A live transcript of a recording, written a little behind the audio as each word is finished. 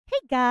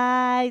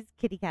guys,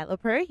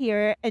 Kittykatlapurr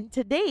here, and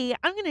today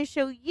I'm going to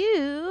show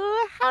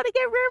you how to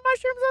get rare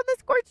mushrooms on the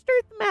Scorched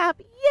Earth map.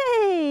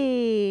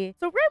 Yay!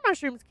 So rare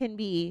mushrooms can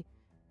be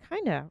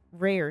kind of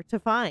rare to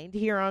find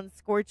here on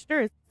Scorched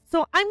Earth.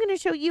 So I'm going to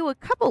show you a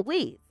couple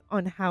ways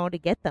on how to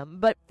get them.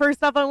 But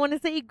first off, I want to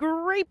say a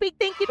great big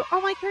thank you to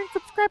all my current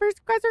subscribers.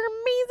 You guys are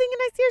amazing, and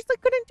I seriously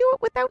couldn't do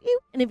it without you.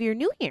 And if you're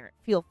new here,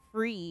 feel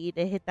free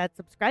to hit that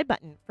subscribe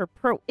button for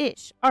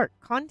pro-ish Ark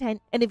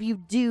content. And if you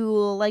do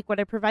like what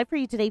I provide for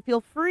you today, feel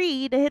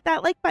free to hit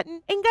that like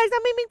button. And guys,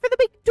 I'm aiming for the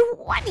big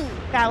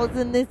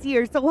 20,000 this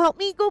year, so help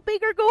me go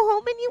big or go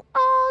home and you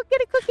all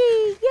get a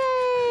cookie.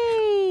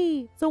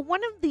 Yay! So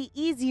one of the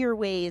easier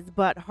ways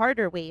but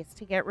harder ways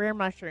to get rare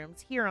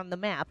mushrooms here on the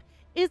map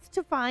is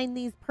to find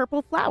these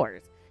purple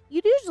flowers.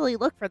 You'd usually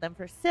look for them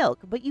for silk,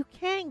 but you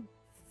can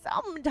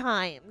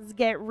sometimes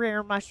get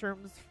rare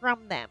mushrooms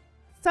from them.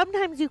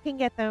 Sometimes you can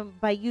get them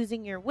by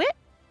using your whip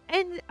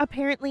and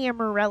apparently a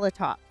morella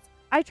tops.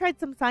 I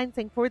tried some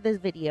sciencing for this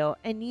video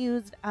and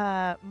used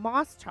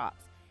moss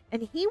chops,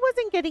 and he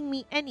wasn't getting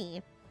me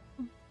any,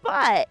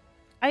 but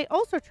I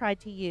also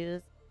tried to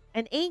use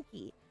an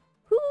Anki,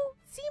 who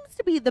seems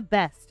to be the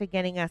best at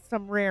getting us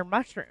some rare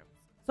mushrooms.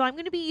 So I'm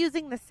going to be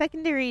using the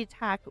secondary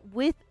attack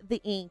with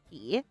the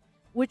Anki,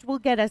 which will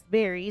get us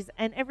berries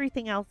and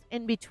everything else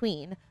in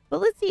between. But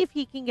let's see if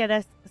he can get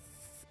us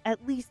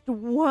at least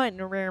one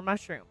rare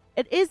mushroom.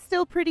 It is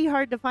still pretty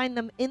hard to find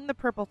them in the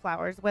purple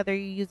flowers, whether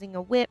you're using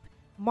a whip,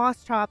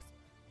 moss chops,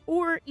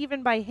 or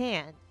even by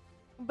hand.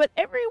 But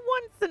every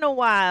once in a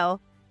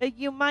while,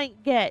 you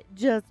might get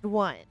just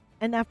one.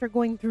 And after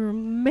going through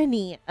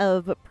many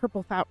of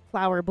purple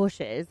flower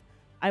bushes,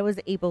 I was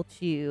able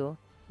to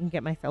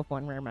get myself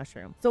one rare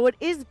mushroom. So it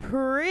is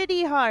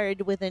pretty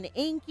hard with an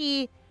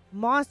Anki,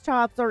 moss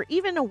chops, or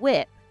even a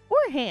whip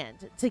or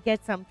hand to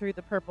get some through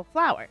the purple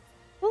flowers.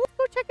 Well, let's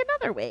go check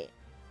another way.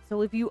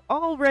 So if you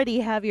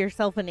already have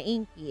yourself an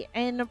Anki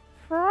and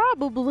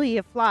probably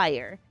a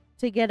flyer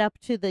to get up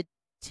to the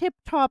tip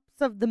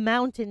tops of the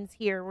mountains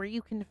here where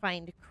you can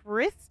find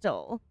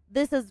crystal,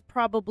 this is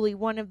probably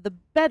one of the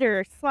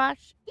better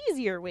 /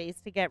 easier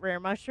ways to get rare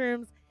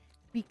mushrooms,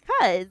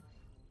 because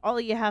all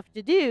you have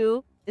to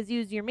do is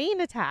use your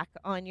main attack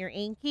on your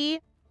Anki,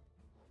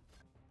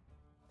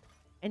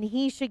 and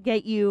he should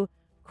get you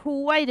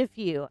quite a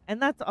few,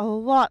 and that's a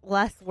lot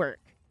less work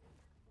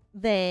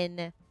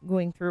than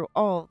going through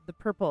all the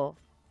purple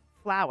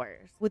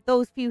flowers. With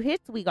those few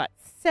hits, we got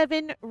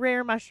 7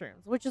 rare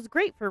mushrooms, which is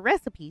great for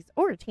recipes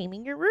or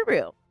taming your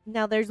Ruru.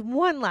 Now there's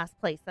one last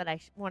place that I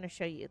want to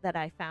show you that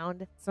I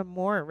found some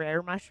more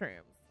rare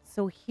mushrooms.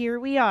 So here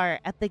we are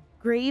at the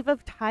Grave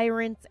of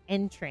Tyrants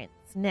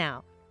entrance.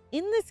 Now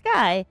in the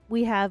sky,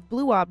 we have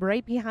Blue Ob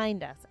right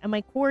behind us, and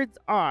my chords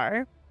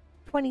are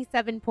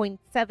 27.7,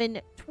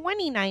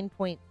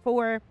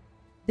 29.4.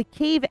 The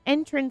cave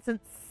entrance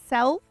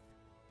itself,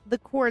 the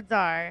chords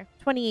are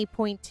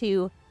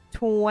 28.2,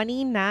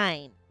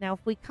 29. Now, if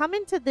we come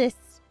into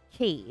this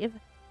cave,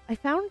 I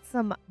found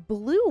some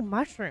blue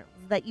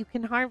mushrooms that you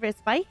can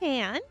harvest by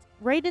hand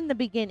right in the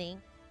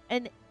beginning,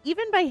 and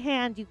even by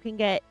hand, you can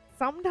get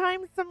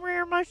sometimes some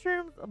rare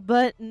mushrooms,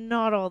 but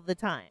not all the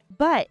time.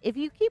 But if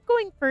you keep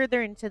going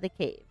further into the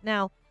cave,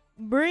 now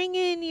bring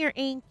in your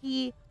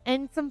Anki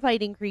and some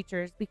fighting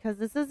creatures, because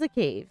this is a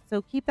cave,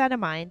 so keep that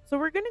in mind. So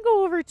we're going to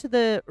go over to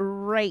the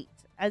right.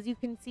 As you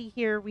can see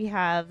here, we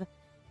have,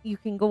 you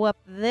can go up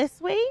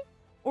this way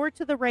or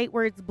to the right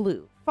where it's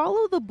blue.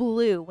 Follow the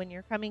blue when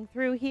you're coming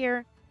through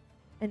here.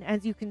 And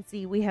as you can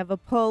see, we have a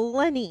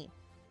plenty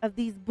of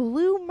these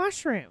blue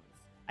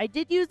mushrooms. I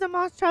did use the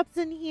moss chops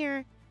in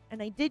here,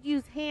 and I did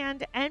use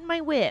hand and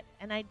my whip,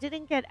 and I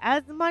didn't get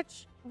as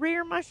much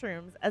rare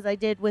mushrooms as I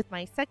did with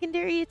my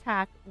secondary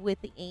attack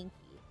with the Anki.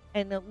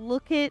 And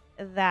look at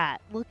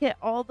that. Look at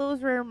all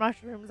those rare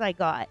mushrooms I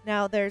got.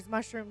 Now there's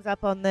mushrooms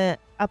up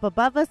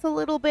above us a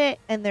little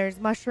bit, and there's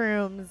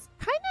mushrooms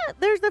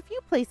there's a few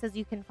places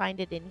you can find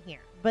it in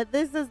here. But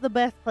this is the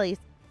best place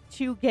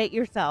to get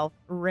yourself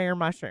rare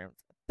mushrooms.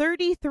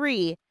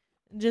 33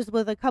 just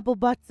with a couple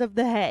butts of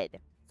the head.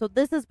 So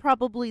this is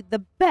probably the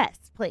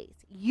best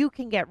place you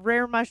can get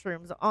rare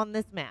mushrooms on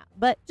this map.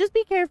 But just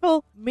be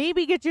careful.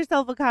 Maybe get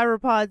yourself a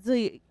chiropod,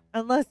 so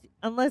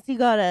unless you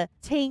got a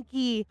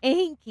tanky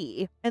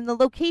Anki. And the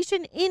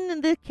location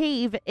in the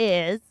cave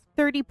is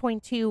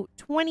 30.2,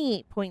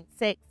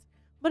 28.6.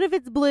 But if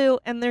it's blue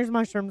and there's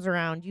mushrooms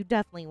around, you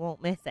definitely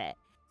won't miss it.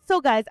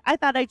 So guys, I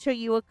thought I'd show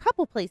you a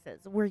couple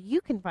places where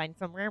you can find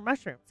some rare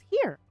mushrooms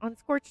here on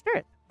Scorched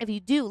Earth. If you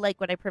do like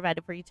what I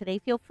provided for you today,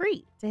 feel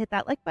free to hit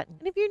that like button.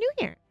 And if you're new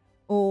here,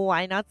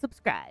 why not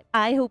subscribe?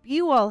 I hope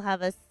you all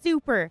have a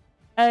super,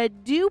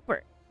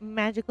 duper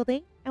magical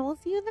day, and we'll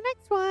see you in the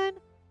next one.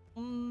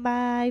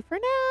 Bye for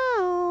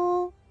now.